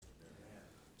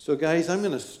So guys, I'm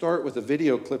going to start with a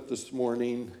video clip this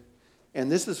morning,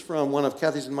 and this is from one of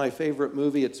Kathy's and my favorite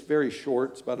movie. It's very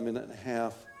short, it's about a minute and a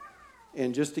half.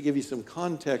 And just to give you some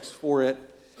context for it,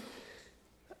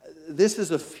 this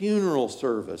is a funeral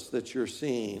service that you're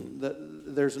seeing.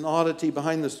 There's an oddity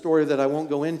behind the story that I won't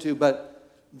go into,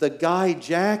 but the guy,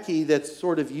 Jackie, that's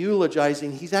sort of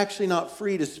eulogizing, he's actually not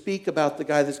free to speak about the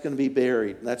guy that's going to be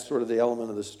buried. And that's sort of the element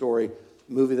of the story,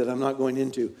 movie that I'm not going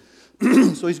into.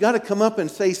 So he's got to come up and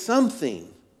say something.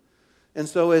 And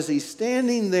so as he's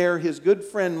standing there, his good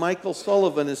friend Michael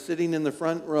Sullivan is sitting in the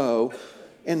front row.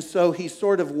 And so he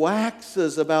sort of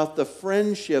waxes about the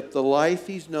friendship, the life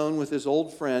he's known with his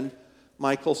old friend,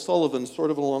 Michael Sullivan, sort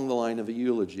of along the line of a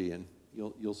eulogy, and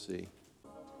you'll see.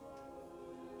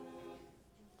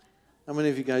 How many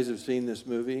of you guys have seen this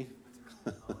movie?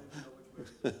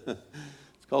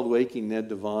 It's called Waking Ned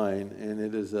Devine, and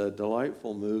it is a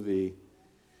delightful movie.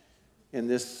 And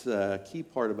this key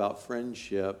part about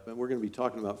friendship, and we're going to be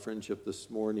talking about friendship this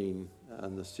morning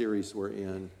in the series we're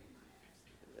in.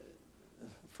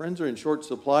 Friends are in short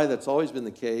supply. That's always been the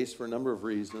case for a number of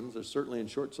reasons. They're certainly in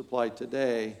short supply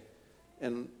today.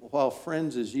 And while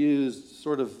friends is used,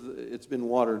 sort of, it's been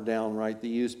watered down, right? The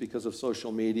use because of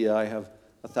social media. I have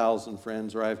 1,000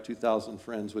 friends, or I have 2,000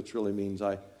 friends, which really means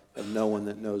I have no one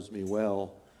that knows me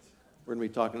well. We're going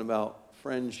to be talking about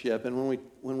friendship. And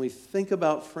when we think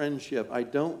about friendship, I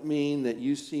don't mean that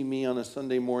you see me on a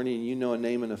Sunday morning and you know a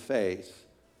name and a face.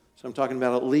 So I'm talking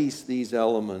about at least these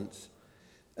elements.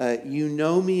 You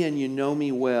know me and you know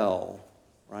me well.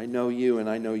 Or I know you and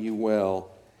I know you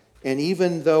well. And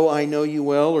even though I know you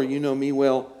well or you know me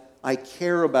well, I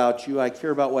care about you. I care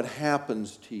about what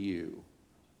happens to you.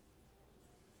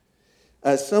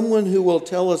 Someone who will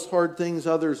tell us hard things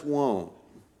others won't.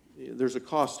 There's a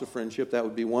cost to friendship. That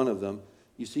would be one of them.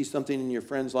 You see something in your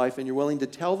friend's life and you're willing to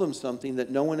tell them something that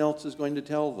no one else is going to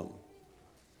tell them.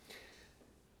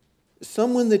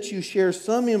 Someone that you share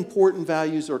some important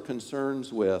values or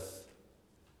concerns with.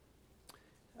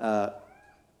 Sort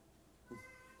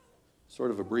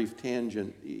of a brief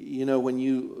tangent. You know, when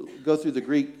you go through the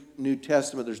Greek New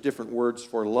Testament, there's different words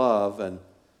for love. And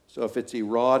so if it's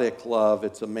erotic love,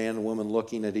 it's a man and woman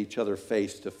looking at each other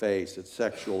face to face. It's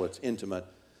sexual, it's intimate.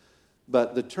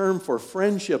 But the term for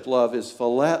friendship love is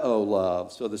phileo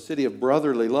love. So the city of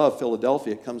brotherly love,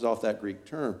 Philadelphia, it comes off that Greek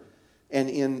term. And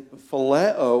in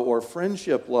phileo, or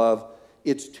friendship love,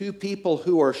 it's two people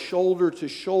who are shoulder to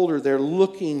shoulder. They're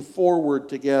looking forward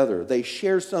together. They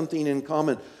share something in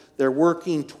common. They're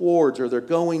working towards, or they're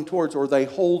going towards, or they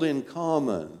hold in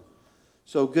common.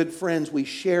 So good friends, we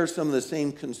share some of the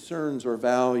same concerns or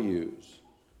values.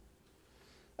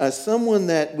 Someone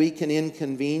that we can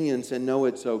inconvenience and know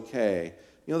it's okay.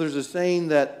 You know, there's a saying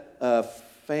that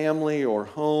family or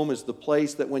home is the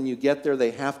place that when you get there,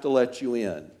 they have to let you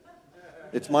in.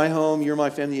 It's my home, you're my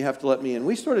family, you have to let me in.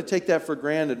 We sort of take that for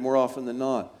granted more often than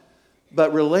not.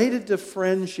 But related to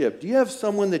friendship, do you have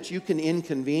someone that you can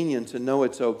inconvenience and know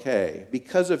it's okay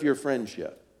because of your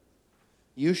friendship?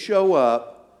 You show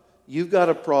up, you've got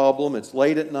a problem, it's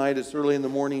late at night, it's early in the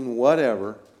morning,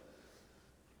 whatever.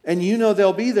 And you know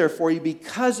they'll be there for you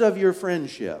because of your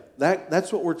friendship.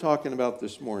 That's what we're talking about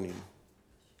this morning.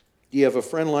 Do you have a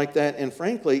friend like that? And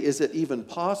frankly, is it even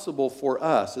possible for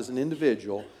us as an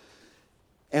individual?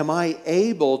 Am I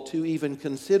able to even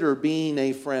consider being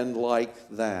a friend like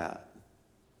that?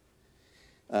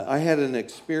 I had an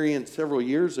experience several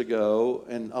years ago,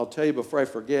 and I'll tell you before I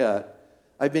forget,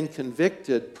 I've been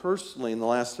convicted personally in the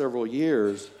last several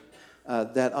years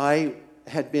that I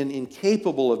had been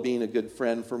incapable of being a good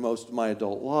friend for most of my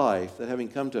adult life. That having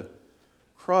come to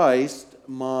Christ,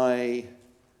 my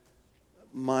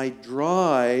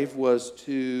drive was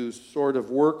to sort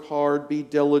of work hard, be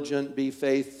diligent, be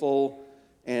faithful,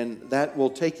 and that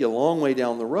will take you a long way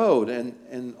down the road.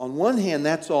 And on one hand,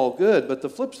 that's all good, but the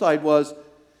flip side was,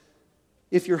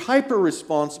 if you're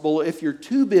hyper-responsible, if you're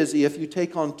too busy, if you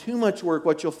take on too much work,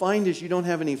 what you'll find is you don't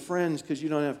have any friends because you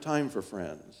don't have time for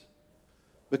friends.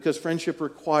 Because friendship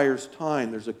requires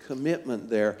time. There's a commitment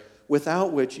there,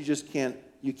 without which you just can't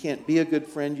be a good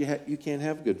friend. You can't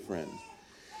have good friends.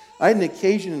 I had an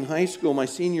occasion in high school, my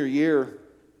senior year.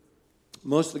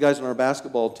 Most of the guys on our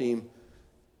basketball team,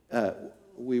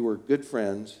 we were good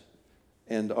friends,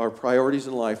 and our priorities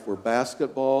in life were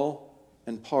basketball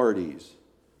and parties.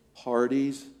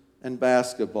 Parties and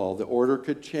basketball. The order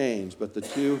could change, but the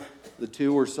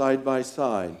two were side by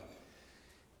side.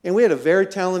 And we had a very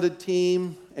talented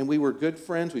team, and we were good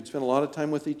friends. We'd spent a lot of time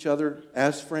with each other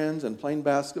as friends and playing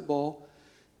basketball.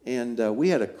 And we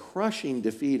had a crushing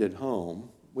defeat at home.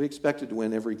 We expected to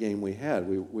win every game we had.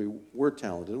 We were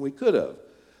talented, and we could have.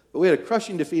 But we had a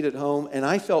crushing defeat at home, and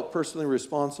I felt personally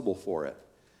responsible for it.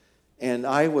 And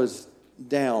I was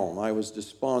down. I was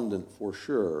despondent for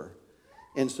sure.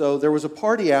 And so there was a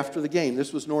party after the game.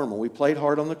 This was normal. We played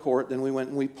hard on the court, then we went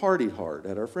and we partied hard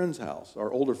at our friend's house,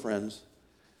 our older friends.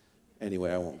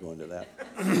 Anyway, I won't go into that.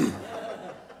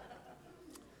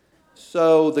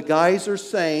 So the guys are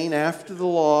saying after the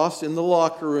loss in the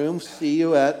locker room, see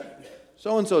you at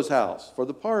so-and-so's house for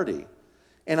the party.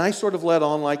 And I sort of let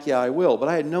on like, yeah, I will. But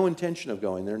I had no intention of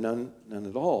going there, none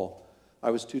at all.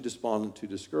 I was too despondent, too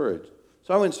discouraged.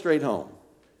 So I went straight home.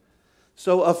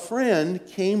 So a friend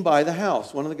came by the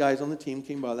house. One of the guys on the team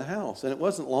came by the house. And it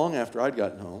wasn't long after I'd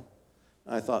gotten home.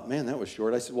 I thought, man, that was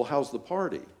short. I said, well, how's the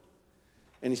party?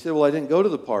 And he said, well, I didn't go to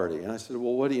the party. And I said,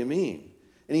 well, what do you mean?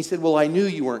 And he said, well, I knew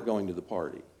you weren't going to the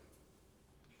party.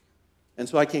 And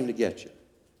so I came to get you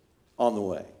on the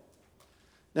way.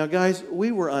 Now, guys,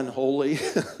 we were unholy.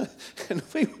 And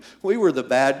we were the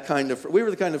bad kind of, we were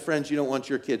the kind of friends you don't want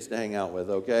your kids to hang out with,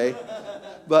 okay?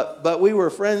 But we were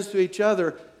friends to each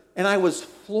other. And I was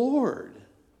floored.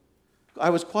 I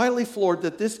was quietly floored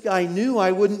that this guy knew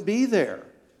I wouldn't be there,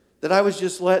 that I was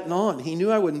just letting on. He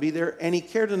knew I wouldn't be there, and he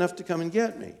cared enough to come and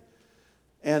get me.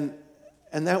 And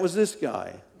that was this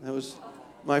guy. That was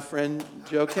my friend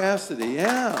Joe Cassidy.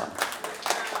 Yeah.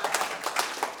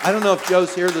 I don't know if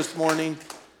Joe's here this morning.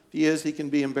 If he is, he can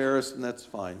be embarrassed, and that's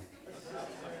fine.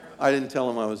 I didn't tell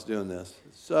him I was doing this.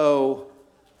 So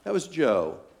that was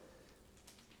Joe.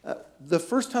 The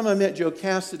first time I met Joe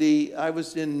Cassidy, I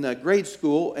was in grade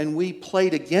school, and we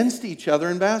played against each other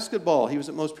in basketball. He was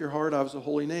at Most Pure Heart, I was a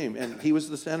Holy Name, and he was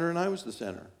the center, and I was the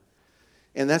center.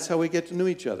 And that's how we get to know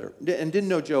each other. And didn't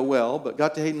know Joe well, but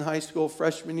got to Hayden High School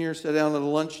freshman year, sat down at a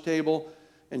lunch table,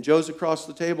 and Joe's across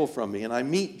the table from me, and I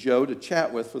meet Joe to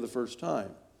chat with for the first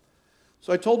time.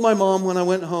 So I told my mom when I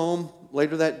went home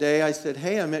later that day, I said,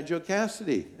 hey, I met Joe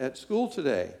Cassidy at school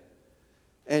today.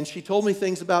 And she told me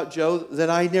things about Joe that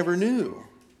I never knew.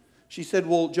 She said,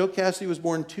 well, Joe Cassidy was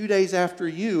born 2 days after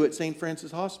you at St.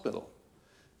 Francis Hospital.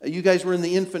 You guys were in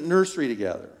the infant nursery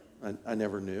together. I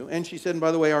never knew. And she said, and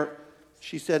by the way,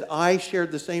 she said, I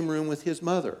shared the same room with his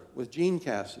mother, with Jean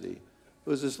Cassidy,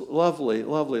 who was this lovely,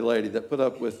 lovely lady that put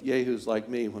up with yahoos like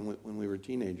me when we were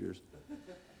teenagers.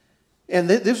 And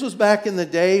this was back in the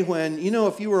day when,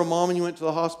 if you were a mom and you went to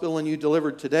the hospital and you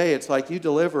delivered today, it's like you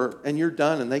deliver and you're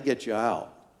done and they get you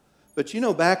out. But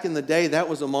back in the day, that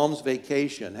was a mom's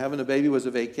vacation. Having a baby was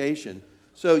a vacation.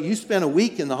 So you spent a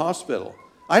week in the hospital.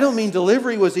 I don't mean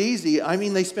delivery was easy. I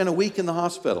mean they spent a week in the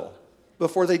hospital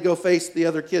before they'd go face the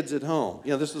other kids at home.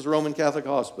 This is Roman Catholic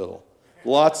Hospital.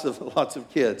 Lots of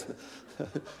kids.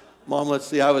 Mom, let's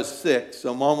see, I was 6,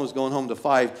 so Mom was going home to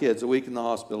 5 kids. A week in the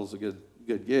hospital is a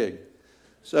good gig.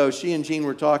 So she and Jean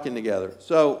were talking together.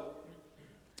 So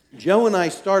Joe and I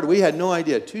started, we had no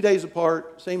idea, 2 days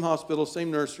apart, same hospital, same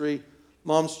nursery,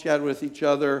 moms chat with each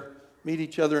other, meet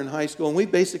each other in high school, and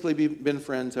we've basically been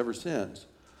friends ever since.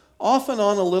 Off and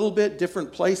on a little bit,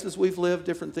 different places we've lived,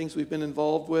 different things we've been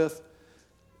involved with.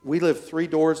 We live 3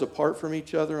 doors apart from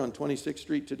each other on 26th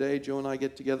Street today. Joe and I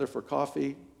get together for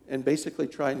coffee and basically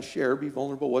try and share, be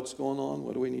vulnerable, what's going on,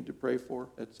 what do we need to pray for,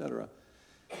 etc.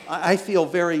 I feel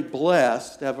very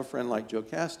blessed to have a friend like Joe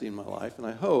Cassidy in my life, and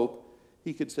I hope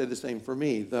he could say the same for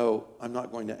me, though I'm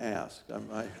not going to ask.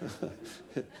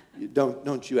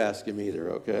 Don't you ask him either,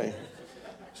 okay?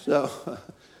 So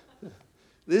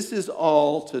this is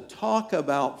all to talk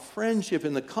about friendship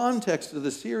in the context of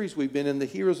the series we've been in, the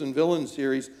Heroes and Villains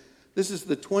series. This is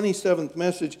the 27th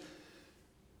message.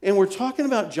 And we're talking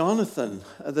about Jonathan,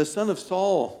 the son of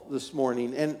Saul, this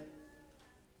morning. And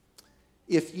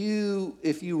if you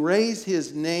raise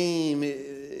his name,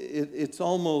 it's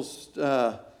almost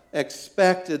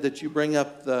expected that you bring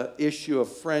up the issue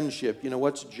of friendship.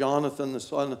 What's Jonathan, the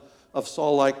son of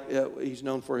Saul, like? He's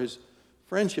known for his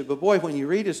friendship. But boy, when you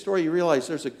read his story, you realize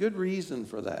there's a good reason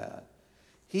for that.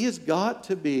 He has got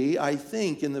to be, I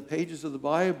think, in the pages of the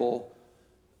Bible,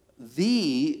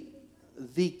 the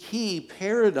key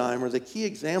paradigm or the key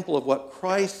example of what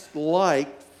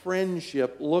Christ-like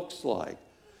friendship looks like.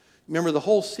 Remember, the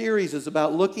whole series is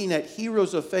about looking at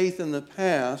heroes of faith in the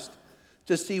past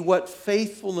to see what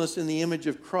faithfulness in the image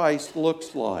of Christ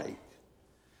looks like.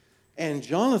 And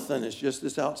Jonathan is just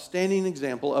this outstanding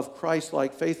example of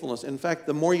Christ-like faithfulness. In fact,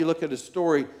 the more you look at his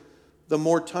story, the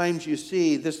more times you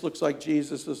see this looks like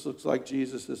Jesus, this looks like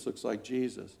Jesus, this looks like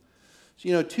Jesus.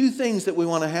 So, 2 things that we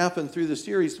want to happen through the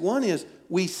series. One is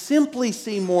we simply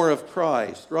see more of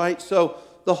Christ, right? So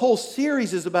the whole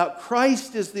series is about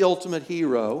Christ as the ultimate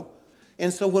hero.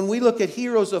 And so when we look at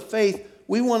heroes of faith,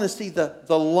 we want to see the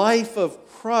life of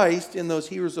Christ in those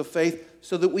heroes of faith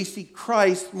so that we see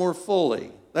Christ more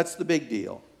fully. That's the big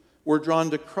deal. We're drawn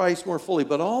to Christ more fully.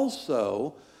 But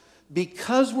also,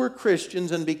 because we're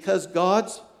Christians and because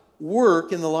God's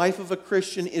work in the life of a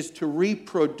Christian is to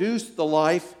reproduce the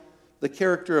life, the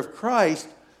character of Christ,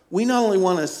 we not only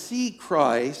want to see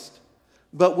Christ,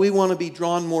 but we want to be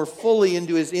drawn more fully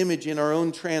into His image in our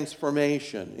own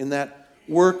transformation, in that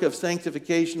work of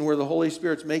sanctification where the Holy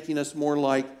Spirit's making us more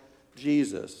like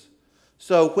Jesus.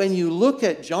 So when you look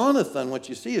at Jonathan, what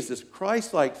you see is this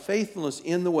Christ-like faithfulness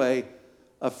in the way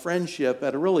of friendship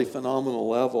at a really phenomenal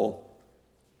level.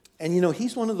 And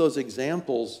he's one of those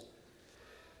examples.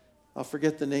 I'll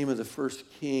forget the name of the first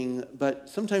king, but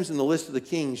sometimes in the list of the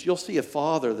kings, you'll see a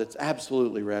father that's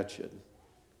absolutely wretched.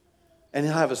 And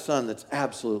he'll have a son that's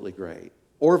absolutely great,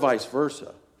 or vice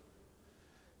versa.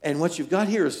 And what you've got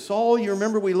here is Saul. You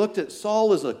remember we looked at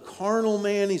Saul as a carnal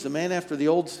man. He's a man after the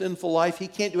old sinful life. He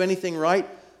can't do anything right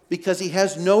because he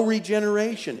has no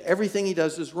regeneration. Everything he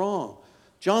does is wrong.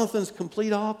 Jonathan's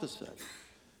complete opposite.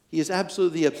 He is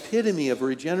absolutely the epitome of a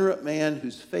regenerate man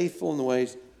who's faithful in the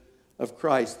ways of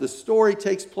Christ. The story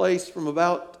takes place from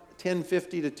about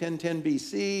 1050 to 1010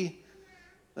 BC.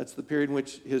 That's the period in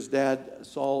which his dad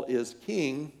Saul is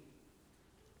king.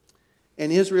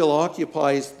 And Israel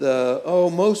occupies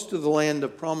most of the land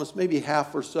of promise, maybe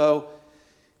half or so.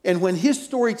 And when his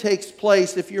story takes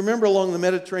place, if you remember along the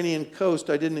Mediterranean coast,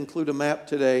 I didn't include a map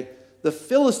today, the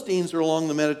Philistines are along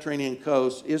the Mediterranean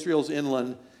coast, Israel's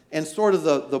inland, and sort of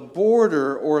the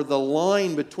border or the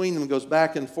line between them goes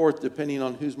back and forth depending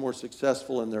on who's more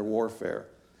successful in their warfare.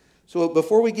 So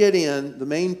before we get in, the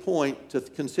main point to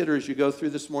consider as you go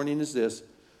through this morning is this.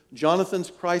 Jonathan's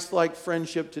Christ-like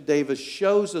friendship to David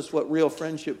shows us what real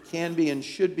friendship can be and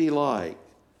should be like.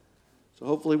 So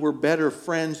hopefully we're better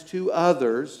friends to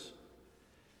others.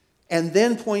 And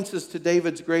then points us to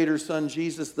David's greater son,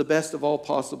 Jesus, the best of all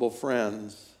possible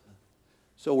friends.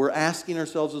 So we're asking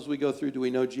ourselves as we go through, do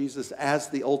we know Jesus as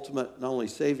the ultimate, not only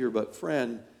Savior, but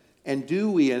friend? And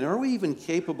are we even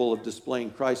capable of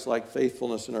displaying Christ-like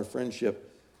faithfulness in our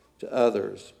friendship to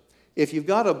others? If you've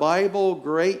got a Bible,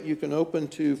 great. You can open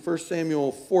to 1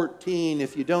 Samuel 14.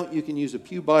 If you don't, you can use a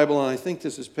Pew Bible, and I think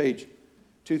this is page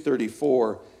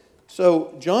 234.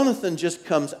 So Jonathan just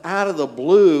comes out of the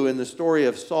blue in the story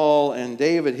of Saul and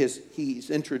David. He's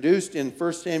introduced in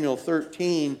 1 Samuel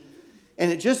 13,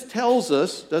 and it just tells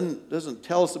us, doesn't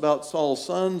tell us about Saul's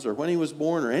sons or when he was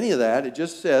born or any of that. It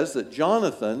just says that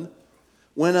Jonathan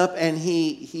went up and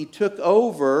he took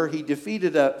over, he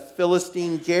defeated a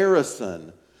Philistine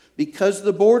garrison. Because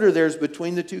the border there's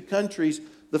between the two countries,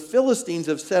 the Philistines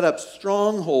have set up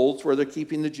strongholds where they're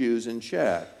keeping the Jews in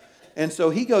check. And so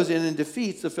he goes in and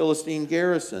defeats the Philistine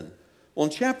garrison. Well,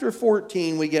 in chapter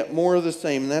 14, we get more of the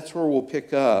same, and that's where we'll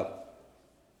pick up.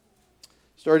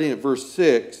 Starting at verse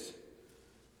 6,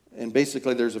 and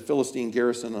basically there's a Philistine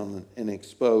garrison on an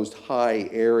exposed high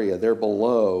area. They're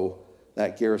below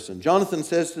that garrison. Jonathan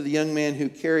says to the young man who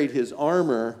carried his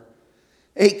armor,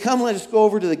 "Hey, come, let us go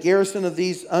over to the garrison of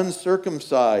these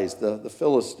uncircumcised, the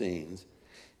Philistines."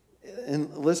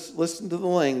 And listen to the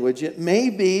language. It may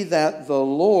be that the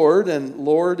Lord, and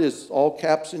Lord is all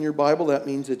caps in your Bible. That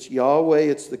means it's Yahweh.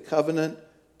 It's the covenant,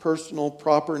 personal,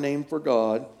 proper name for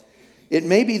God. It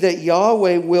may be that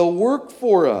Yahweh will work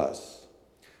for us.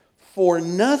 For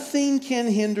nothing can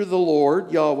hinder the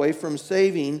Lord, Yahweh, from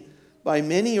saving by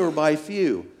many or by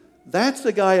few. That's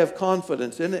a guy of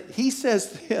confidence, isn't it? He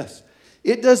says this.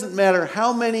 It doesn't matter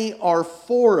how many are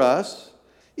for us.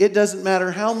 It doesn't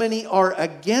matter how many are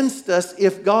against us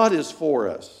if God is for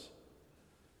us.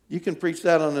 You can preach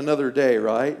that on another day,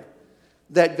 right?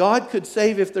 That God could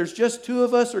save if there's just two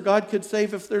of us, or God could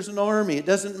save if there's an army. It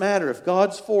doesn't matter. If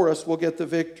God's for us, we'll get the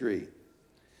victory.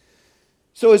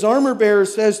 So his armor bearer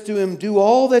says to him, "Do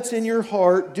all that's in your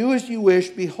heart. Do as you wish.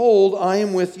 Behold, I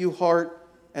am with you, heart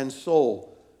and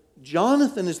soul."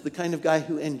 Jonathan is the kind of guy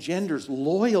who engenders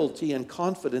loyalty and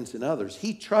confidence in others.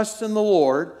 He trusts in the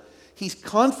Lord. He's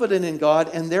confident in God,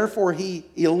 and therefore he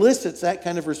elicits that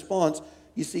kind of response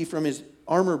you see from his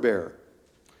armor bearer.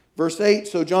 Verse 8,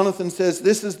 so Jonathan says,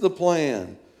 this is the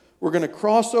plan. We're going to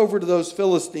cross over to those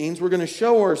Philistines. We're going to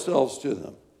show ourselves to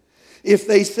them. If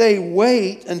they say,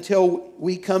 wait until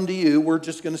we come to you, we're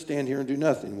just going to stand here and do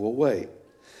nothing. We'll wait.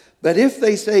 But if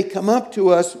they say, come up to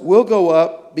us, we'll go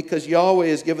up because Yahweh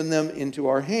has given them into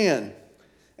our hand.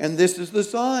 And this is the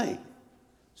sign.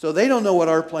 So they don't know what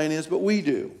our plan is, but we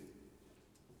do.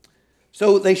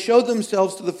 So they showed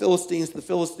themselves to the Philistines. The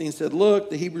Philistines said, look,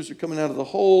 the Hebrews are coming out of the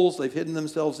holes. They've hidden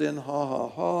themselves in. Ha, ha,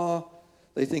 ha.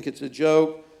 They think it's a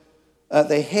joke.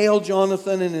 They hail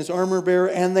Jonathan and his armor bearer,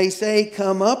 and they say,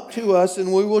 come up to us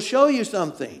and we will show you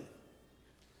something.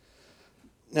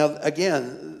 Now,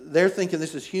 again, they're thinking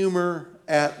this is humor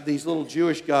at these little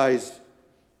Jewish guys'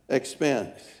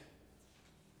 expense.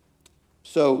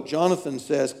 So Jonathan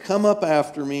says, "Come up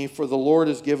after me, for the Lord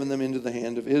has given them into the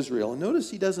hand of Israel." And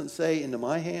notice he doesn't say into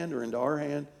my hand or into our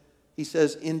hand. He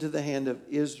says into the hand of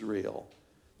Israel.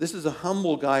 This is a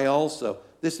humble guy also.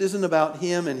 This isn't about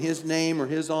him and his name or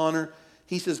his honor.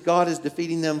 He says God is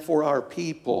defeating them for our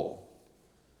people.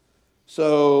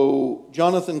 So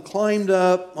Jonathan climbed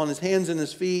up on his hands and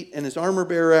his feet, and his armor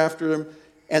bearer after him.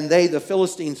 And they, the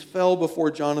Philistines, fell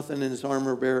before Jonathan and his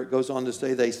armor bearer. It goes on to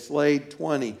say they slayed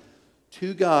 20.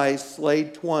 2 guys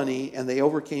slayed 20, and they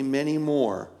overcame many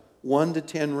more.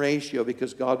 1-to-10 ratio,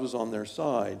 because God was on their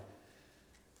side.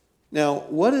 Now,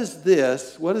 what is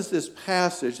this? What is this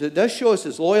passage? It does show us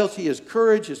his loyalty, his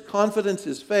courage, his confidence,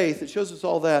 his faith. It shows us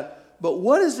all that. But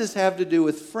what does this have to do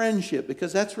with friendship?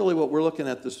 Because that's really what we're looking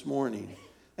at this morning.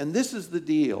 And this is the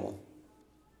deal.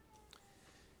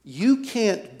 You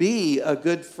can't be a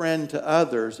good friend to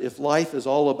others if life is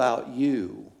all about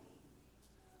you.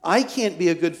 I can't be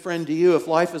a good friend to you if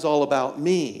life is all about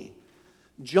me.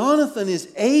 Jonathan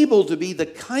is able to be the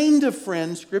kind of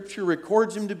friend Scripture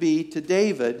records him to be to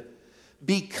David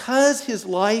because his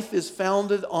life is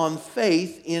founded on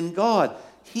faith in God.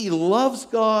 He loves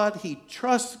God, he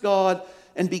trusts God,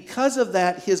 and because of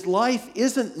that, his life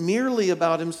isn't merely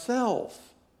about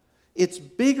himself. It's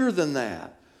bigger than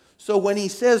that. So when he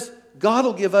says God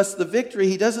will give us the victory,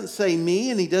 he doesn't say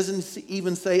me and he doesn't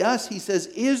even say us. He says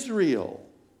Israel.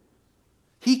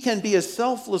 He can be a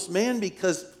selfless man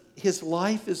because his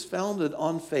life is founded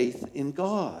on faith in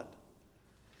God.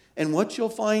 And what you'll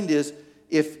find is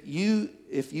if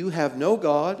you have no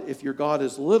God, if your God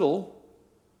is little,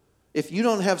 if you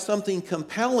don't have something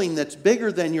compelling that's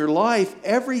bigger than your life,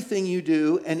 everything you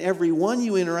do and everyone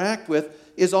you interact with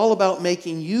is all about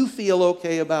making you feel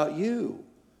okay about you,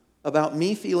 about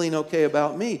me feeling okay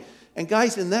about me. And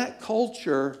guys, in that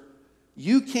culture,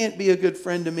 you can't be a good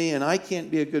friend to me and I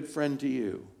can't be a good friend to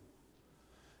you.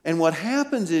 And what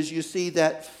happens is you see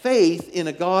that faith in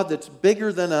a God that's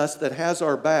bigger than us, that has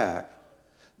our back,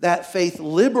 that faith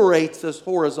liberates us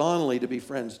horizontally to be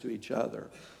friends to each other.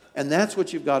 And that's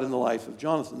what you've got in the life of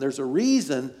Jonathan. There's a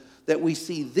reason that we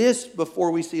see this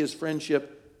before we see his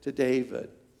friendship to David.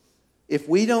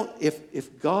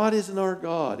 If God isn't our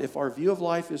God, if our view of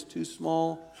life is too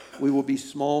small, we will be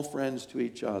small friends to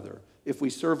each other. If we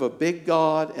serve a big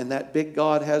God and that big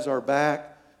God has our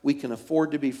back, we can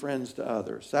afford to be friends to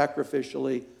others,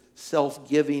 sacrificially,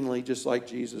 self-givingly, just like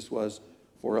Jesus was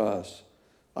for us.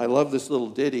 I love this little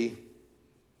ditty.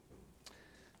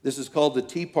 This is called The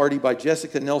Tea Party by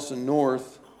Jessica Nelson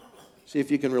North. See if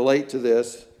you can relate to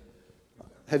this.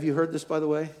 Have you heard this, by the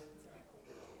way?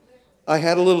 I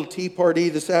had a little tea party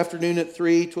this afternoon at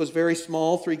 3. 'Twas very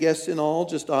small, 3 guests in all,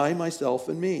 just I, myself,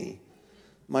 and me.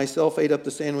 Myself ate up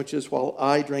the sandwiches while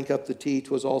I drank up the tea.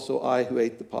 'Twas also I who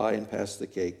ate the pie and passed the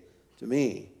cake to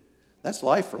me. That's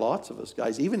life for lots of us,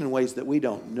 guys, even in ways that we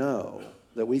don't know,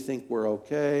 that we think we're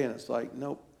okay, and it's like,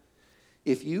 nope.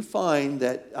 If you find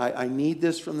that I need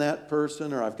this from that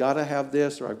person, or I've got to have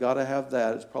this, or I've got to have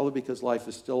that, it's probably because life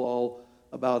is still all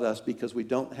about us, because we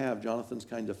don't have Jonathan's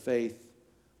kind of faith.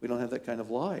 We don't have that kind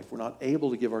of life. We're not able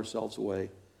to give ourselves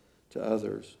away to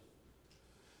others.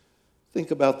 Think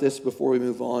about this before we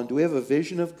move on. Do we have a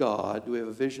vision of God? Do we have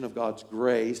a vision of God's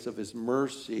grace, of his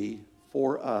mercy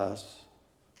for us,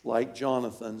 like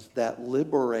Jonathan's, that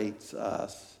liberates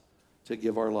us to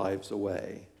give our lives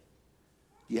away?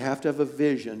 You have to have a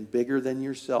vision bigger than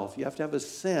yourself. You have to have a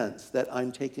sense that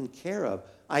I'm taken care of.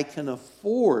 I can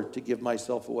afford to give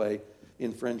myself away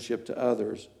in friendship to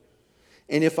others.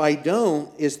 And if I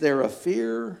don't, is there a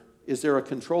fear? Is there a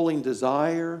controlling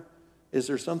desire? Is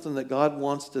there something that God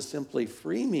wants to simply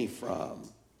free me from?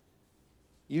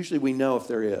 Usually we know if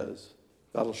there is.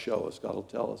 God will show us. God will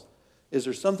tell us. Is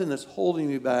there something that's holding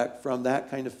me back from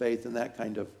that kind of faith and that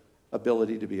kind of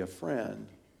ability to be a friend?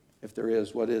 If there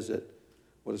is, what is it?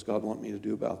 What does God want me to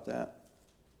do about that?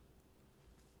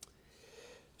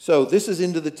 So this is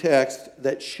into the text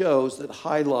that shows, that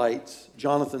highlights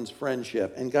Jonathan's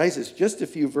friendship. And guys, it's just a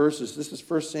few verses. This is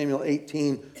 1 Samuel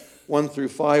 18, 1 through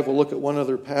 5. We'll look at one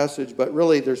other passage, but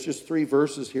really there's just 3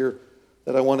 verses here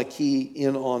that I want to key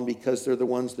in on because they're the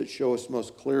ones that show us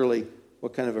most clearly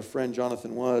what kind of a friend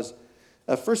Jonathan was.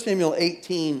 1 Samuel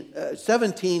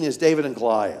 17 is David and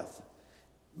Goliath.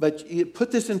 But you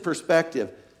put this in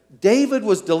perspective. David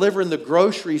was delivering the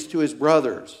groceries to his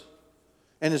brothers.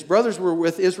 And his brothers were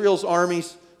with Israel's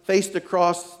armies faced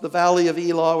across the valley of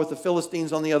Elah with the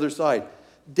Philistines on the other side.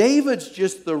 David's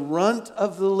just the runt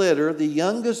of the litter, the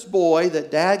youngest boy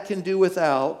that dad can do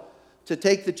without, to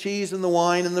take the cheese and the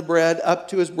wine and the bread up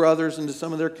to his brothers and to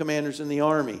some of their commanders in the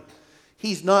army.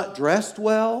 He's not dressed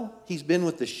well. He's been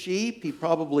with the sheep. He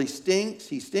probably stinks.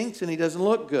 He stinks and he doesn't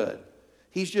look good.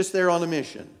 He's just there on a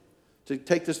mission to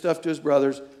take the stuff to his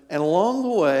brothers. And along the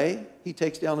way, he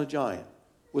takes down a giant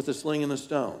with a sling and the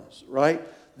stones, right?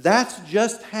 That's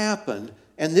just happened,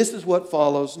 and this is what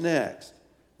follows next.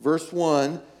 Verse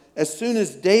 1, as soon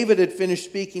as David had finished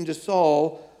speaking to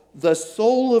Saul, the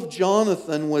soul of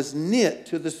Jonathan was knit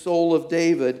to the soul of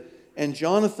David, and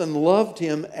Jonathan loved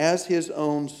him as his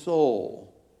own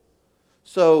soul.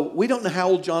 So we don't know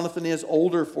how old Jonathan is,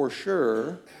 older for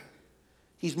sure.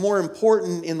 He's more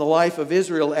important in the life of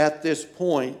Israel at this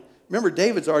point. Remember,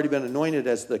 David's already been anointed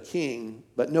as the king,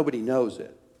 but nobody knows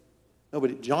it.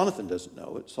 Jonathan doesn't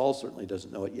know it. Saul certainly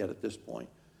doesn't know it yet at this point.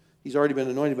 He's already been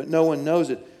anointed, but no one knows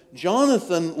it.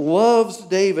 Jonathan loves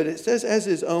David. It says as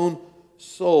his own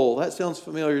soul. That sounds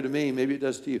familiar to me. Maybe it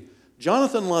does to you.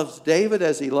 Jonathan loves David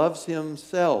as he loves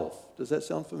himself. Does that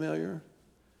sound familiar?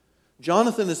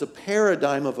 Jonathan is a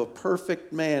paradigm of a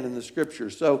perfect man in the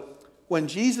Scriptures. So when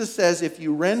Jesus says, if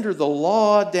you render the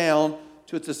law down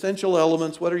to its essential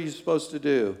elements, what are you supposed to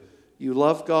do? You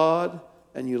love God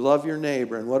and you love your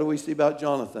neighbor. And what do we see about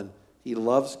Jonathan? He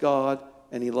loves God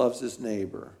and he loves his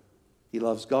neighbor. He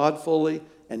loves God fully,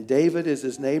 and David is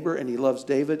his neighbor, and he loves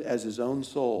David as his own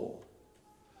soul.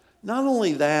 Not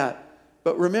only that,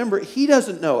 but remember, he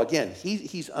doesn't know. Again,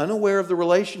 he's unaware of the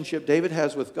relationship David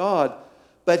has with God,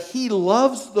 but he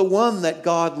loves the one that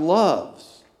God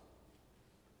loves.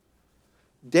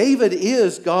 David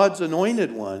is God's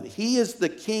anointed one. He is the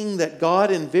king that God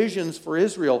envisions for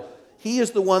Israel. He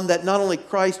is the one that not only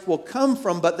Christ will come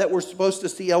from, but that we're supposed to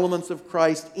see elements of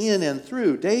Christ in and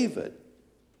through David.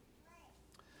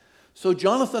 So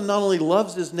Jonathan not only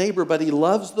loves his neighbor, but he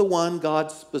loves the one God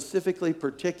specifically,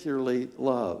 particularly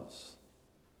loves.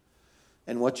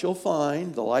 And what you'll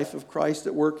find, the life of Christ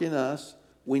at work in us,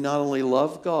 we not only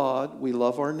love God, we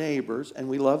love our neighbors, and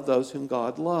we love those whom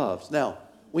God loves. Now,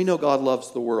 we know God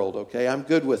loves the world, okay? I'm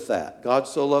good with that. God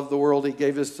so loved the world, he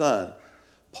gave his son.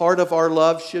 Part of our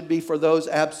love should be for those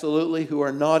absolutely who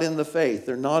are not in the faith.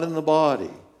 They're not in the body,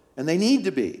 and they need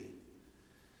to be.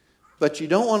 But you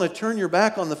don't want to turn your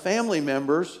back on the family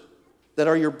members that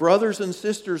are your brothers and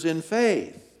sisters in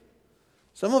faith.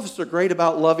 Some of us are great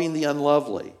about loving the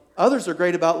unlovely. Others are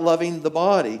great about loving the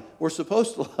body. We're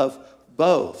supposed to love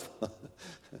both.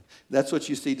 That's what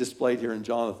you see displayed here in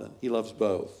Jonathan. He loves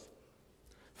both.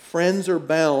 Friends are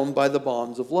bound by the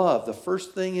bonds of love. The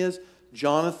first thing is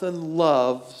Jonathan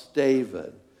loves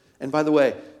David. And by the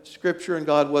way, Scripture and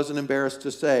God wasn't embarrassed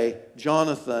to say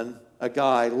Jonathan, a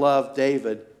guy, loved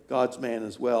David, God's man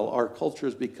as well. Our culture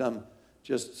has become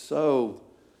just so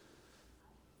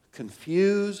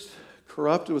confused,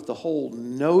 corrupted with the whole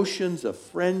notions of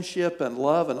friendship and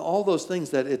love and all those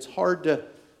things that it's hard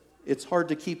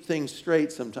to keep things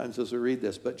straight sometimes as we read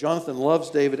this. But Jonathan loves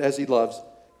David as he loves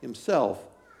himself.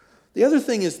 The other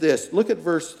thing is this. Look at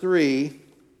verse 3.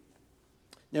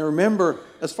 Now remember,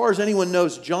 as far as anyone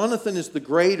knows, Jonathan is the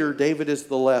greater, David is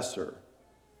the lesser.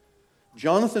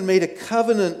 Jonathan made a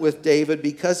covenant with David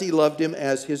because he loved him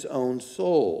as his own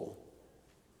soul.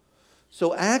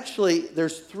 So actually,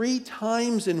 there's 3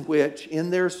 times in which, in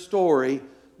their story,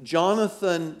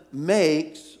 Jonathan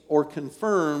makes or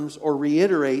confirms or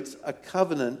reiterates a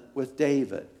covenant with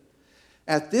David.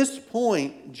 At this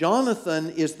point, Jonathan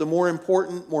is the more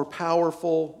important, more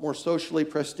powerful, more socially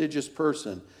prestigious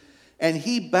person. And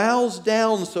he bows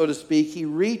down, so to speak. He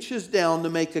reaches down to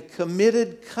make a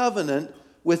committed covenant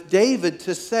with David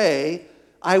to say,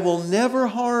 I will never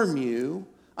harm you.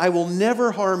 I will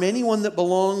never harm anyone that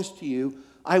belongs to you.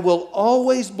 I will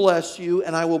always bless you,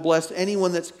 and I will bless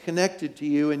anyone that's connected to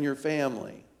you and your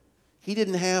family. He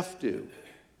didn't have to.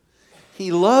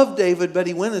 He loved David, but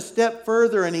he went a step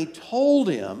further and he told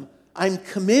him, I'm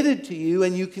committed to you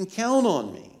and you can count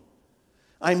on me.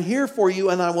 I'm here for you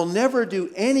and I will never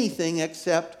do anything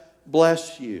except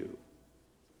bless you.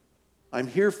 I'm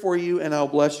here for you and I'll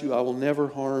bless you. I will never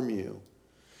harm you.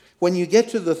 When you get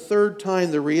to the 3rd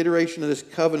time, the reiteration of this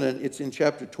covenant, it's in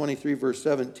chapter 23, verse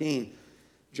 17.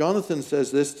 Jonathan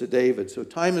says this to David. So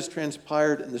time has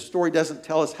transpired and the story doesn't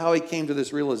tell us how he came to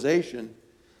this realization.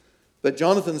 But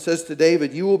Jonathan says to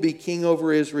David, you will be king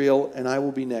over Israel and I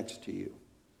will be next to you.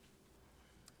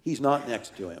 He's not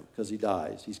next to him because he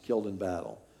dies. He's killed in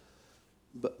battle.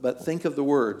 But think of the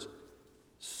words.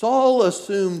 Saul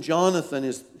assumed Jonathan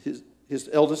is his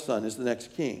eldest son is the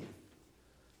next king.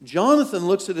 Jonathan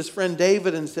looks at his friend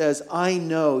David and says, I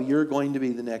know you're going to be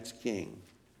the next king,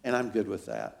 and I'm good with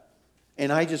that.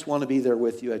 And I just want to be there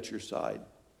with you at your side.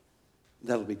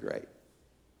 That'll be great.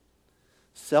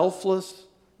 selfless,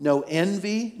 no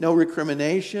envy, no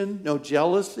recrimination, no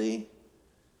jealousy.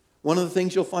 One of the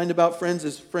things you'll find about friends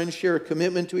is friends share a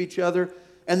commitment to each other,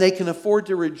 and they can afford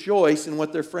to rejoice in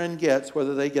what their friend gets,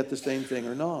 whether they get the same thing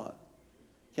or not.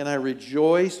 Can I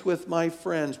rejoice with my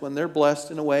friends when they're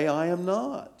blessed in a way I am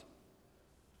not?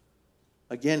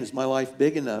 Again, is my life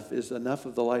big enough? Is enough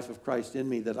of the life of Christ in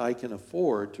me that I can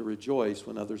afford to rejoice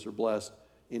when others are blessed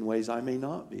in ways I may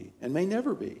not be and may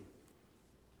never be?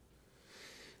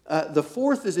 The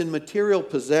fourth is in material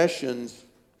possessions.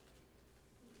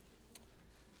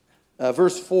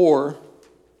 Verse 4,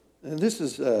 and this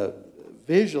is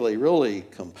visually really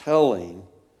compelling.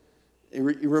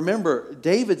 You remember,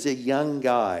 David's a young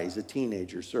guy. He's a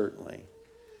teenager, certainly.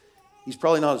 He's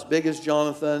probably not as big as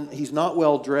Jonathan. He's not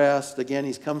well dressed. Again,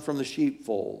 he's come from the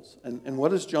sheepfolds. And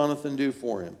what does Jonathan do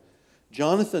for him?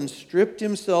 Jonathan stripped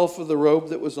himself of the robe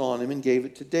that was on him and gave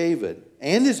it to David,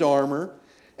 and his armor,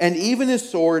 and even his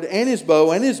sword, and his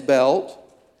bow, and his belt.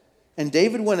 And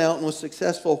David went out and was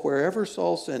successful wherever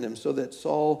Saul sent him, so that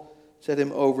Saul set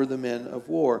him over the men of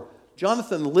war.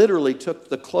 Jonathan literally took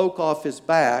the cloak off his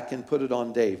back and put it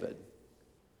on David.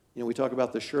 You know, we talk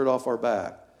about the shirt off our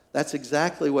back. That's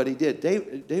exactly what he did.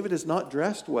 David is not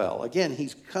dressed well. Again,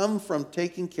 he's come from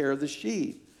taking care of the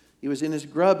sheep. He was in his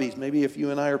grubbies. Maybe if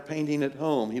you and I are painting at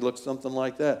home, he looks something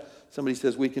like that. Somebody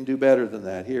says, we can do better than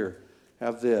that. Here,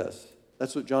 have this.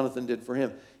 That's what Jonathan did for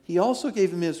him. He also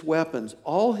gave him his weapons,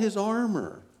 all his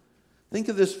armor. Think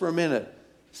of this for a minute.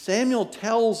 Samuel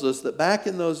tells us that back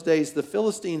in those days, the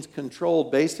Philistines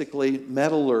controlled basically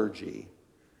metallurgy.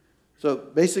 So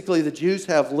basically, the Jews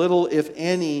have little, if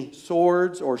any,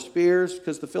 swords or spears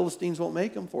because the Philistines won't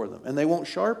make them for them, and they won't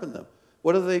sharpen them.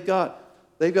 What have they got?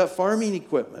 They've got farming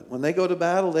equipment. When they go to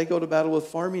battle with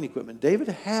farming equipment. David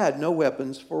had no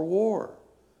weapons for war.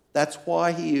 That's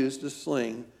why he used a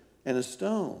sling and a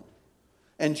stone.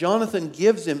 And Jonathan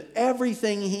gives him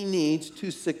everything he needs to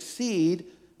succeed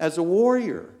as a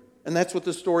warrior. And that's what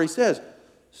the story says.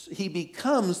 He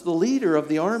becomes the leader of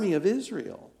the army of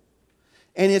Israel.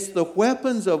 And it's the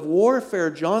weapons of warfare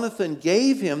Jonathan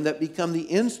gave him that become the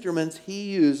instruments he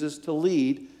uses to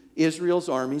lead Israel's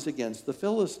armies against the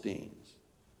Philistines.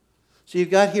 So you've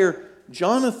got here,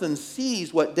 Jonathan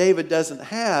sees what David doesn't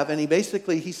have, and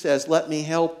he says, let me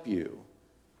help you.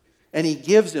 And he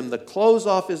gives him the clothes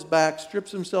off his back,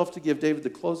 strips himself to give David the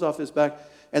clothes off his back,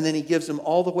 and then he gives him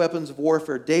all the weapons of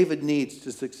warfare David needs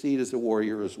to succeed as a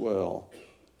warrior as well.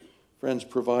 Friends,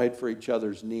 provide for each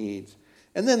other's needs.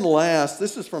 And then last,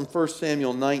 this is from 1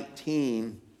 Samuel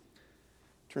 19.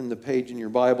 Turn the page in your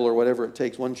Bible or whatever it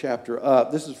takes, one chapter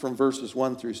up. This is from verses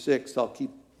 1 through 6. I'll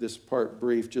keep this part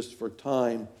brief just for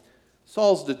time.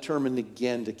 Saul's determined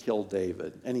again to kill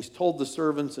David. And he's told the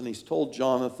servants and he's told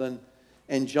Jonathan.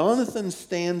 And Jonathan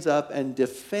stands up and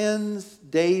defends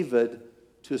David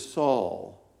to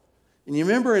Saul. And you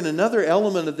remember in another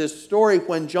element of this story,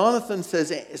 when Jonathan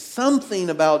says something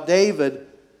about David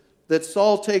that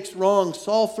Saul takes wrong,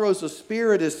 Saul throws a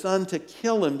spear at his son to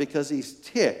kill him because he's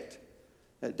ticked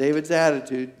at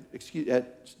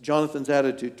Jonathan's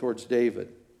attitude towards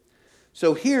David.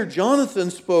 So here, Jonathan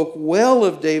spoke well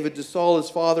of David to Saul his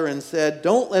father and said,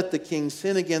 don't let the king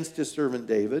sin against his servant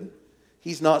David.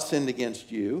 He's not sinned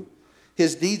against you.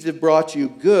 His deeds have brought you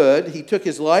good. He took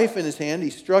his life in his hand. He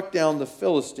struck down the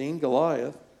Philistine,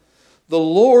 Goliath. The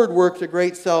Lord worked a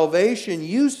great salvation.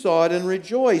 You saw it and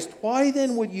rejoiced. Why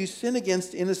then would you sin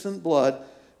against innocent blood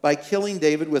by killing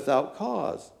David without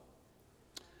cause?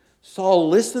 Saul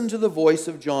listened to the voice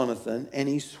of Jonathan, and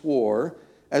he swore,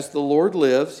 as the Lord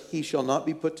lives, he shall not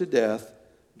be put to death.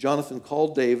 Jonathan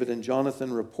called David, and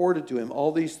Jonathan reported to him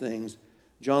all these things.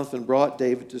 Jonathan brought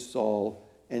David to Saul,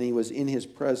 and he was in his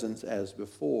presence as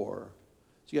before.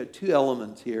 So you got two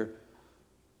elements here.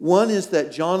 One is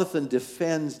that Jonathan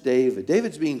defends David.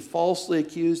 David's being falsely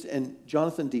accused, and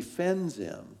Jonathan defends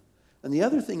him. And the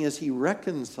other thing is he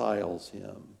reconciles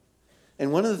him.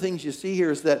 And one of the things you see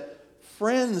here is that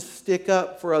friends stick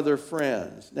up for other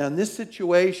friends. Now, in this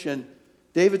situation,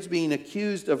 David's being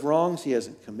accused of wrongs he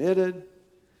hasn't committed.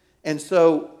 And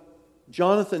so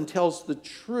Jonathan tells the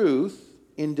truth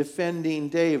in defending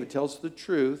David, tells the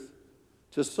truth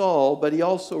to Saul, but he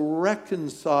also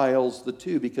reconciles the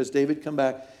two because David come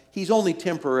back. He's only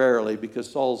temporarily,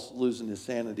 because Saul's losing his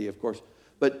sanity, of course.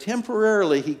 But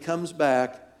temporarily he comes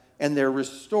back and they're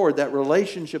restored. That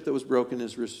relationship that was broken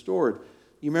is restored.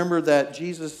 You remember that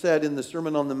Jesus said in the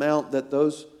Sermon on the Mount that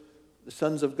the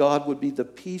sons of God would be the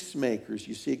peacemakers.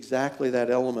 You see exactly that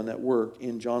element at work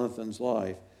in Jonathan's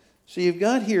life. So you've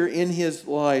got here in his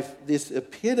life this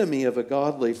epitome of a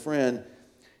godly friend.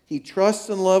 He trusts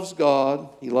and loves God.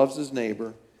 He loves his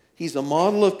neighbor. He's a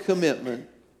model of commitment.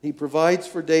 He provides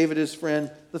for David, his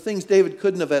friend, the things David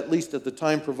couldn't have, at least at the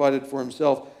time, provided for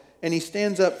himself. And he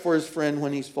stands up for his friend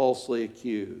when he's falsely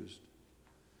accused.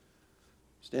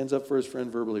 Stands up for his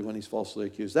friend verbally when he's falsely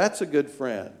accused. That's a good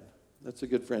friend. That's a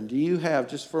good friend. Do you have,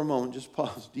 just for a moment, just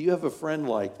pause, do you have a friend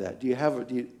like that? Do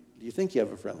you think you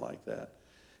have a friend like that?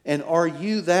 And are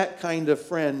you that kind of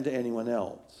friend to anyone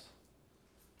else?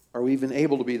 Are we even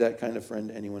able to be that kind of friend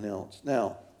to anyone else?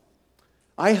 Now,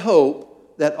 I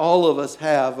hope that all of us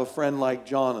have a friend like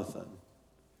Jonathan.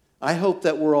 I hope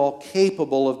that we're all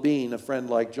capable of being a friend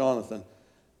like Jonathan.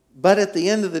 But at the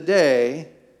end of the day,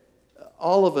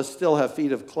 all of us still have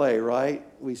feet of clay, right?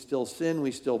 We still sin,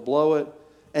 we still blow it.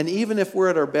 And even if we're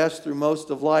at our best through most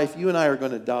of life, you and I are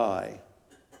going to die.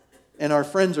 And our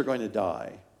friends are going to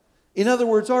die. In other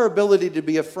words, our ability to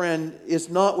be a friend is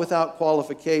not without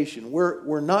qualification.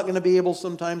 We're not going to be able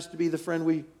sometimes to be the friend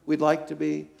we'd like to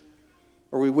be,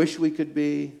 or we wish we could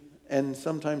be. And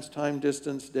sometimes time,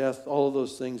 distance, death, all of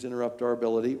those things interrupt our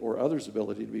ability or others'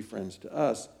 ability to be friends to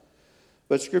us.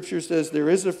 But Scripture says there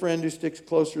is a friend who sticks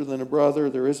closer than a brother.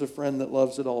 There is a friend that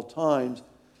loves at all times.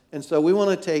 And so we want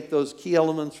to take those key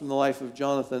elements from the life of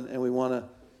Jonathan and we want to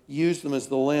use them as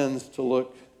the lens to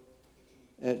look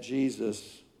at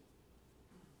Jesus.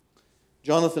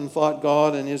 Jonathan fought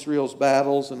God in Israel's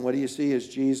battles, and what do you see is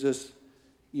Jesus.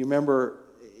 You remember,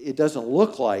 it doesn't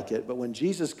look like it, but when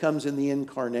Jesus comes in the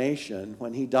incarnation,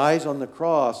 when he dies on the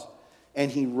cross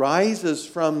and he rises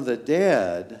from the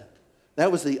dead,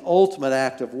 that was the ultimate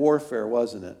act of warfare,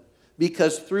 wasn't it?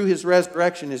 Because through his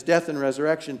resurrection, his death and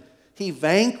resurrection, he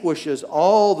vanquishes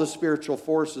all the spiritual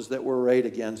forces that were arrayed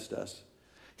against us.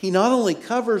 He not only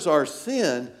covers our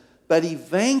sin, but he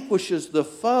vanquishes the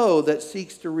foe that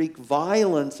seeks to wreak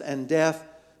violence and death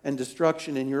and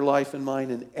destruction in your life and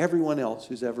mine and everyone else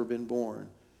who's ever been born.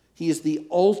 He is the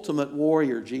ultimate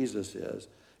warrior, Jesus is.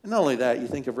 And not only that, you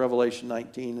think of Revelation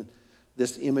 19,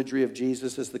 this imagery of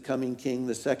Jesus as the coming king,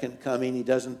 the second coming.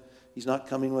 He's not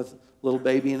coming with a little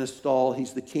baby in a stall.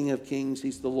 He's the King of kings.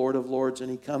 He's the Lord of lords.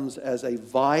 And he comes as a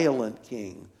violent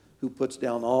king who puts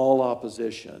down all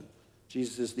opposition.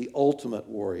 Jesus is the ultimate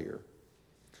warrior.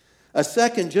 A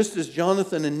second, just as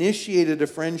Jonathan initiated a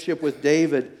friendship with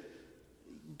David,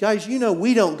 guys, you know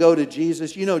we don't go to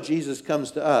Jesus. You know Jesus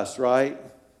comes to us, right?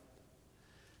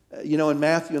 You know, in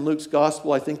Matthew and Luke's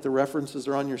gospel, I think the references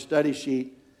are on your study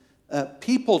sheet.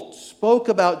 People spoke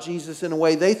about Jesus in a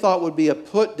way they thought would be a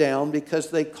put down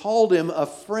because they called him a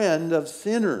friend of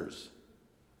sinners.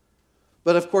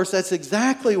 But of course, that's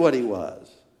exactly what he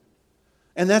was.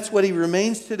 And that's what he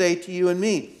remains today to you and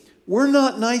me. We're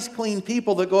not nice, clean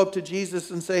people that go up to Jesus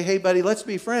and say, hey, buddy, let's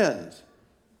be friends.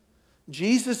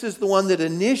 Jesus is the one that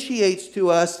initiates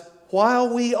to us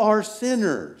while we are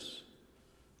sinners.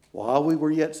 While we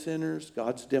were yet sinners,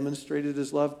 God's demonstrated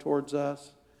his love towards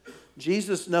us.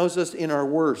 Jesus knows us in our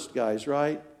worst, guys,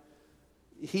 right?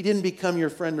 He didn't become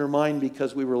your friend or mine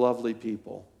because we were lovely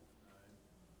people.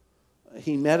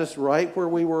 He met us right where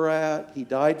we were at. He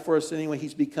died for us anyway.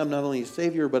 He's become not only a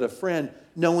Savior, but a friend,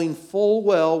 knowing full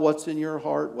well what's in your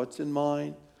heart, what's in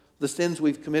mine, the sins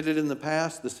we've committed in the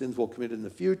past, the sins we'll commit in the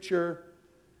future,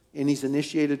 and he's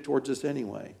initiated towards us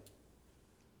anyway.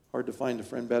 Hard to find a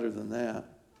friend better than that.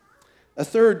 A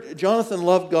third, Jonathan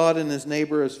loved God and his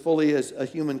neighbor as fully as a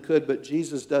human could, but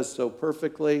Jesus does so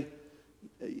perfectly.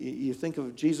 You think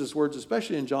of Jesus' words,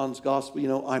 especially in John's gospel, you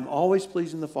know, I'm always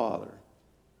pleasing the Father.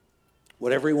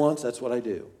 Whatever he wants, that's what I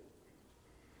do.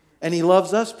 And he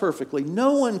loves us perfectly.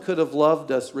 No one could have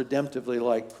loved us redemptively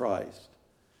like Christ.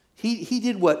 He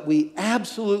did what we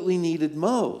absolutely needed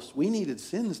most. We needed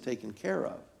sins taken care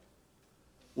of.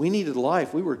 We needed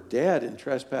life. We were dead in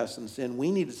trespass and sin.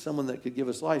 We needed someone that could give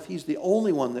us life. He's the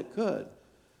only one that could.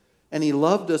 And he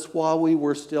loved us while we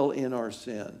were still in our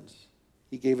sins.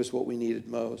 He gave us what we needed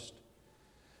most.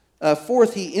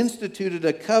 Fourth, he instituted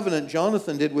a covenant,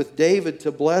 Jonathan did, with David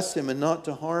to bless him and not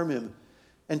to harm him.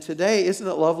 And today, isn't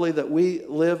it lovely that we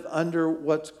live under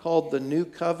what's called the new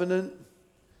covenant?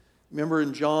 Remember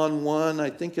in John 1, I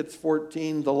think it's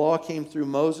 14, the law came through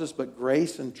Moses, but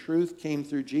grace and truth came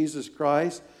through Jesus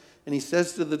Christ. And he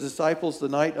says to the disciples the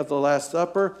night of the Last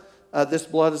Supper, this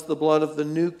blood is the blood of the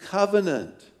new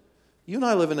covenant. You and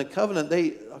I live in a covenant they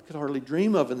could hardly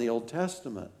dream of in the Old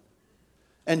Testament.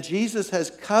 And Jesus has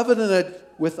covenanted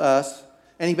with us,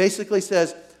 and he basically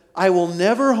says, I will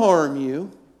never harm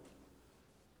you.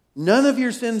 None of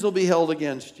your sins will be held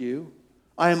against you.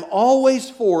 I am always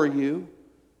for you.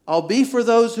 I'll be for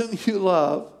those whom you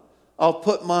love. I'll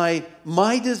put my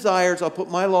desires, I'll put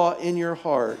my law in your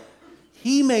heart.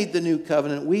 He made the new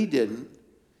covenant. We didn't.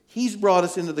 He's brought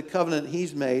us into the covenant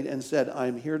he's made and said,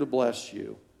 I'm here to bless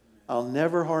you. I'll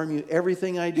never harm you.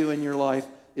 Everything I do in your life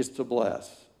is to bless.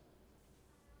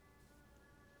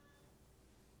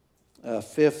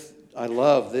 Fifth, I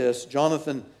love this.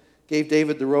 Jonathan gave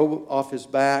David the robe off his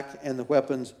back and the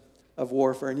weapons of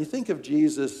warfare. And you think of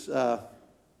Jesus,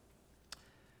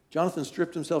 Jonathan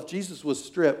stripped himself. Jesus was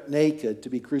stripped naked to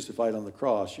be crucified on the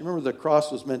cross. You remember the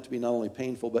cross was meant to be not only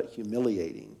painful but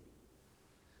humiliating.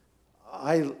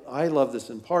 I love this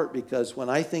in part because when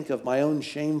I think of my own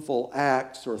shameful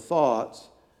acts or thoughts,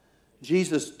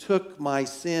 Jesus took my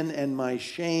sin and my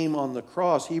shame on the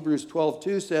cross. Hebrews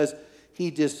 12:2 says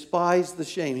he despised the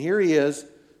shame. Here he is,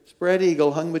 spread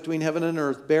eagle, hung between heaven and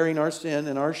earth, bearing our sin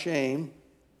and our shame.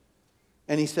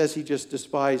 And he says he just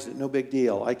despised it. No big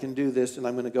deal. I can do this and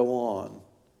I'm going to go on.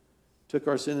 Took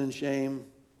our sin and shame,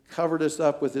 covered us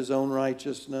up with his own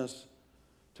righteousness,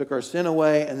 took our sin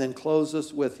away, and then clothes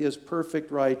us with his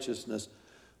perfect righteousness.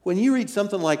 When you read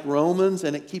something like Romans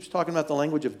and it keeps talking about the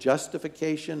language of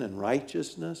justification and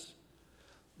righteousness,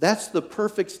 that's the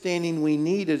perfect standing we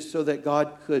needed so that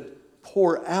God could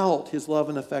pour out his love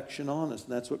and affection on us.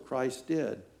 And that's what Christ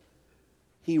did.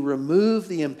 He removed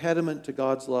the impediment to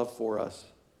God's love for us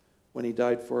when he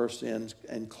died for our sins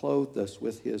and clothed us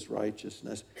with his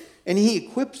righteousness. And he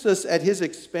equips us at his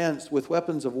expense with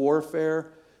weapons of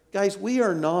warfare. Guys, we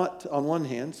are not, on one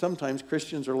hand, sometimes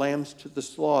Christians are lambs to the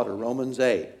slaughter, Romans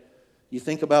 8. You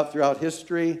think about throughout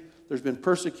history, there's been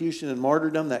persecution and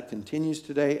martyrdom that continues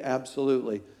today,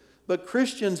 absolutely. But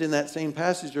Christians in that same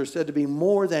passage are said to be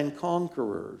more than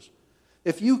conquerors.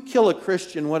 If you kill a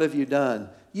Christian, what have you done?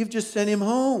 You've just sent him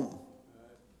home.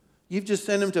 You've just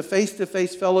sent him to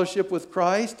face-to-face fellowship with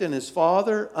Christ and his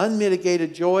Father,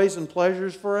 unmitigated joys and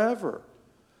pleasures forever.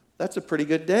 That's a pretty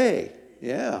good day.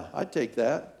 Yeah, I'd take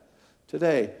that.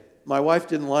 Today, my wife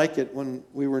didn't like it when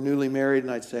we were newly married,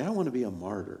 and I'd say, I want to be a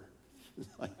martyr.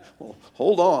 Like, well,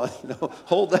 hold on,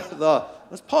 hold that thought.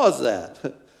 Let's pause that.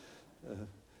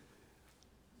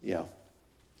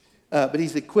 But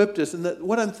he's equipped us. And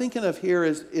what I'm thinking of here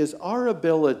is our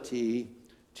ability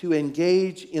to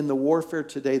engage in the warfare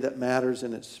today that matters,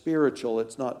 and it's spiritual,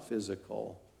 it's not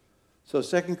physical. So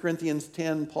 2 Corinthians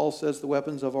 10, Paul says the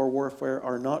weapons of our warfare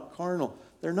are not carnal.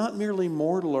 They're not merely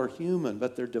mortal or human,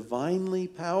 but they're divinely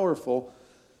powerful,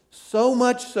 so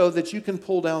much so that you can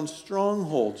pull down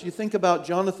strongholds. You think about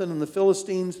Jonathan and the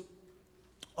Philistines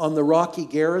on the rocky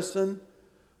garrison.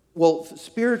 Well,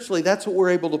 spiritually, that's what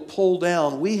we're able to pull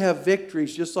down. We have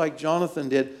victories just like Jonathan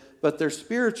did, but they're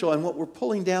spiritual, and what we're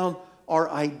pulling down are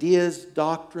ideas,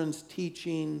 doctrines,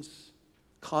 teachings,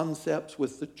 concepts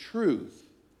with the truth.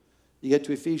 You get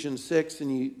to Ephesians 6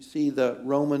 and you see the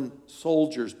Roman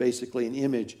soldiers, basically an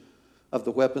image of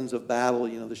the weapons of battle,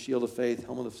 the shield of faith,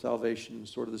 helmet of salvation,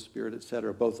 sword of the Spirit,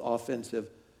 etc., both offensive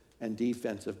and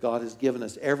defensive. God has given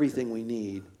us everything we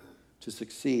need to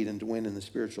succeed and to win in the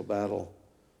spiritual battle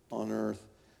on earth.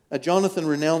 Jonathan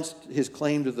renounced his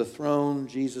claim to the throne.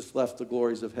 Jesus left the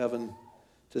glories of heaven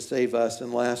to save us.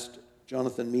 And last,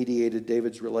 Jonathan mediated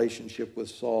David's relationship with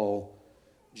Saul.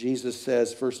 Jesus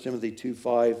says, 1 Timothy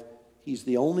 2:5, he's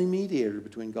the only mediator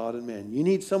between God and man. You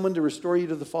need someone to restore you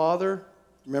to the Father.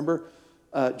 Remember,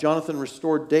 Jonathan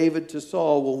restored David to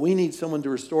Saul. Well, we need someone to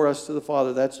restore us to the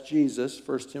Father. That's Jesus,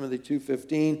 1 Timothy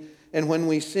 2:15. And when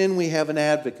we sin, we have an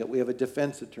advocate. We have a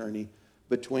defense attorney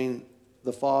between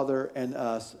the Father and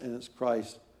us, and it's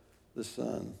Christ the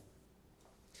Son.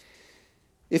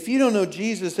 If you don't know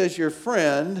Jesus as your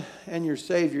friend and your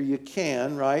Savior, you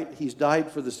can, right? He's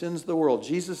died for the sins of the world.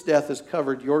 Jesus' death has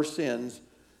covered your sins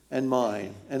and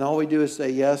mine. And all we do is say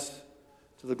yes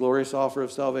to the glorious offer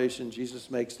of salvation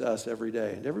Jesus makes to us every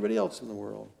day and everybody else in the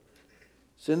world.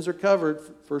 Sins are covered.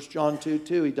 1 John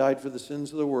 2:2, he died for the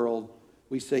sins of the world.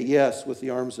 We say yes with the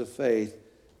arms of faith.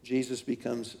 Jesus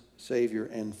becomes Savior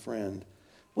and friend.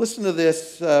 Listen to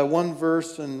this one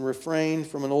verse and refrain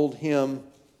from an old hymn.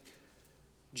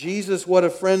 Jesus, what a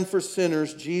friend for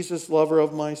sinners, Jesus, lover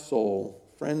of my soul.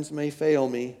 Friends may fail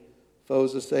me,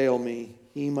 foes assail me.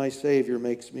 He, my Savior,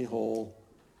 makes me whole.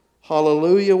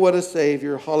 Hallelujah, what a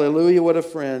Savior. Hallelujah, what a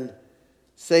friend.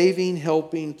 Saving,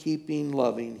 helping, keeping,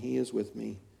 loving. He is with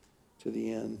me to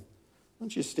the end. Why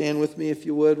don't you stand with me if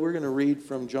you would. We're going to read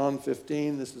from John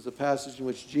 15. This is a passage in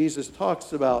which Jesus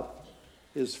talks about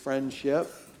his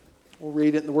friendship. We'll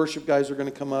read it, and the worship guys are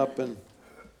going to come up, and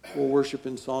we'll worship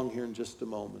in song here in just a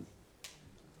moment.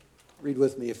 Read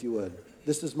with me if you would.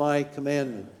 This is my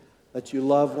commandment, that you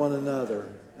love one another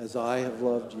as I have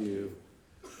loved you.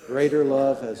 Greater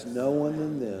love has no one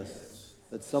than this,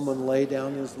 that someone lay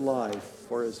down his life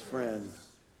for his friends.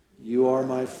 You are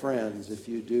my friends if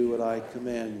you do what I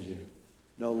command you.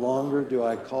 No longer do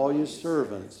I call you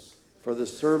servants, For the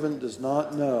servant does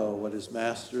not know what his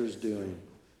master is doing.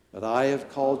 But I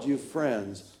have called you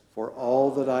friends, for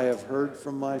all that I have heard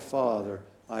from my Father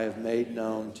I have made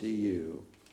known to you.